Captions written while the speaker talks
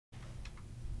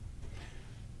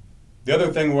The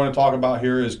other thing we want to talk about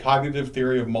here is cognitive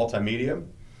theory of multimedia.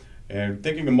 And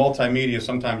thinking of multimedia,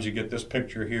 sometimes you get this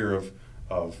picture here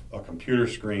of a computer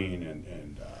screen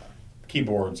and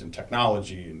keyboards and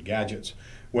technology and gadgets,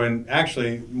 when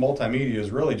actually multimedia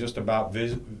is really just about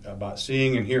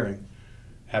seeing and hearing,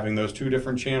 having those two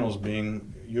different channels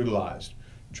being utilized.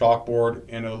 Chalkboard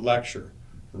in a lecture,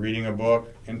 reading a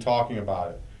book and talking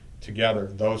about it together.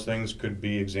 Those things could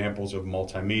be examples of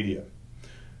multimedia.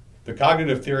 The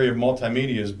cognitive theory of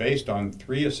multimedia is based on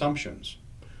three assumptions.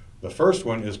 The first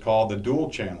one is called the dual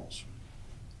channels.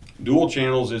 Dual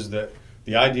channels is the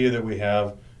idea that we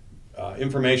have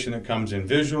information that comes in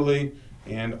visually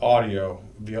and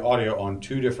via audio on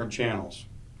two different channels.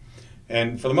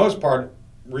 And for the most part,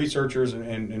 researchers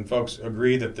and folks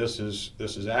agree that this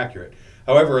is accurate.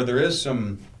 However, there is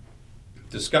some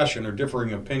discussion or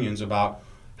differing opinions about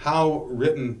how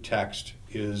written text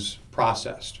is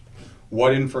processed.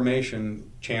 What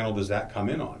information channel does that come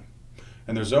in on?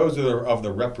 And there's those that are of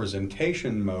the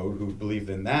representation mode who believe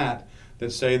in that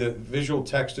say that visual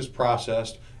text is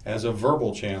processed as a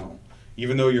verbal channel.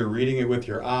 Even though you're reading it with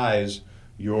your eyes,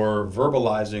 you're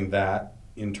verbalizing that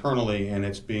internally and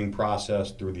it's being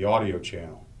processed through the audio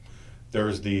channel.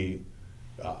 There's the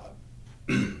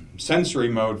sensory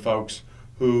mode folks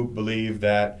who believe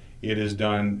that it is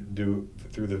done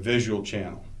through the visual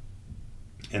channel,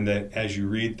 and that as you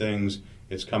read things,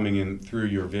 it's coming in through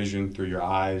your vision, through your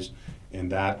eyes,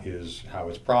 and that is how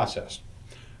it's processed.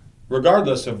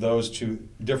 Regardless of those two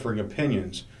differing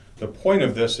opinions, the point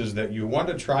of this is that you want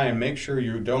to try and make sure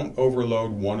you don't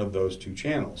overload one of those two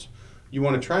channels. You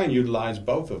want to try and utilize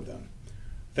both of them.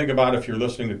 Think about if you're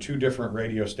listening to two different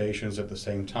radio stations at the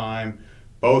same time,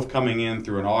 both coming in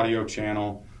through an audio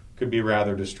channel, could be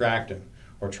rather distracting.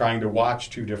 Or trying to watch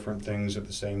two different things at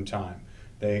the same time.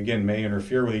 They again may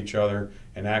interfere with each other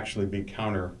and actually be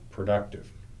counterproductive.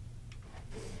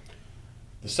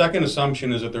 The second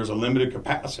assumption is that there's a limited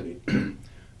capacity.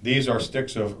 These are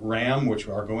sticks of RAM, which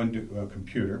are going to a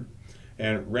computer.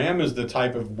 And RAM is the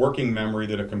type of working memory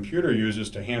that a computer uses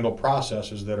to handle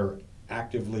processes that are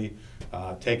actively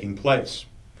taking place.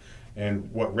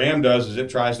 And what RAM does is it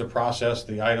tries to process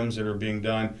the items that are being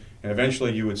done, and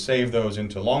eventually you would save those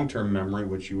into long-term memory,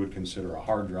 which you would consider a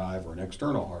hard drive or an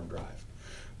external hard drive.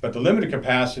 But the limited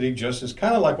capacity just is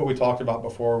kind of like what we talked about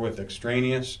before with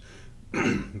extraneous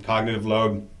cognitive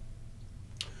load,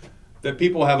 that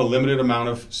people have a limited amount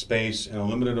of space and a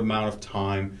limited amount of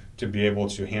time to be able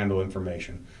to handle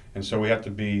information. And so we have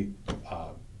to be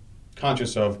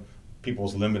conscious of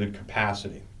people's limited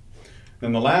capacity.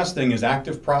 Then the last thing is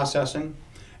active processing.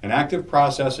 And active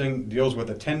processing deals with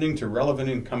attending to relevant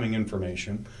incoming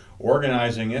information,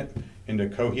 organizing it into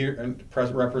coherent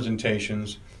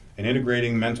representations, and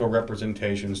integrating mental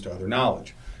representations to other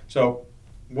knowledge. So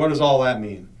what does all that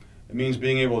mean? It means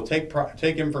being able to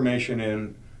take information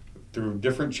in through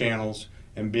different channels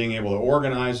and being able to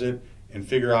organize it and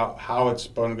figure out how it's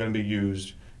going to be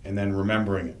used and then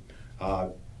remembering it.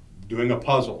 Doing a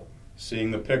puzzle, seeing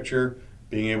the picture,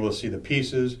 being able to see the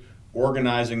pieces,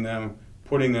 organizing them,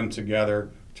 putting them together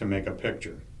to make a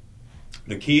picture.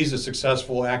 The keys to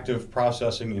successful active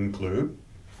processing include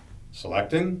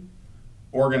selecting,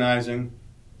 organizing,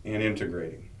 and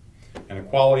integrating. And a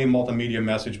quality multimedia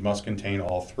message must contain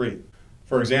all three.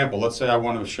 For example, let's say I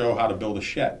want to show how to build a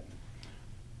shed.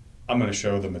 I'm going to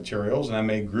show the materials, and I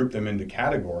may group them into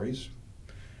categories.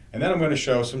 And then I'm going to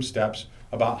show some steps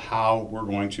about how we're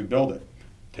going to build it.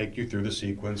 Take you through the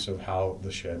sequence of how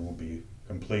the shed will be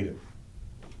completed.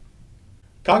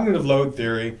 Cognitive load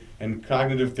theory and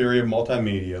cognitive theory of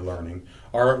multimedia learning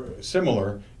are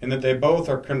similar in that they both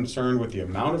are concerned with the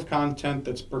amount of content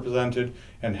that's presented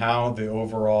and how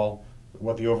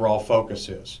what the overall focus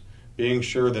is. Being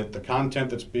sure that the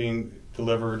content that's being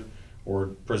delivered or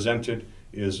presented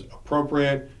is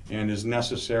appropriate and is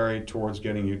necessary towards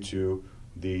getting you to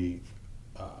the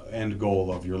end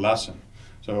goal of your lesson.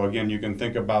 So again, you can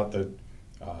think about the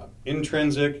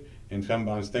intrinsic, and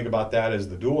sometimes think about that as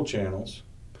the dual channels.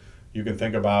 You can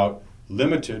think about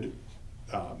limited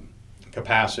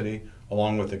capacity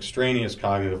along with extraneous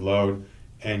cognitive load,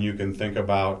 and you can think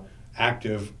about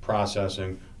active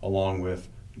processing along with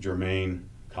germane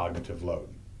cognitive load.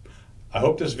 I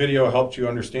hope this video helped you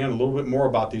understand a little bit more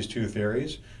about these two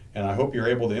theories, and I hope you're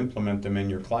able to implement them in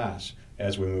your class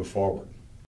as we move forward.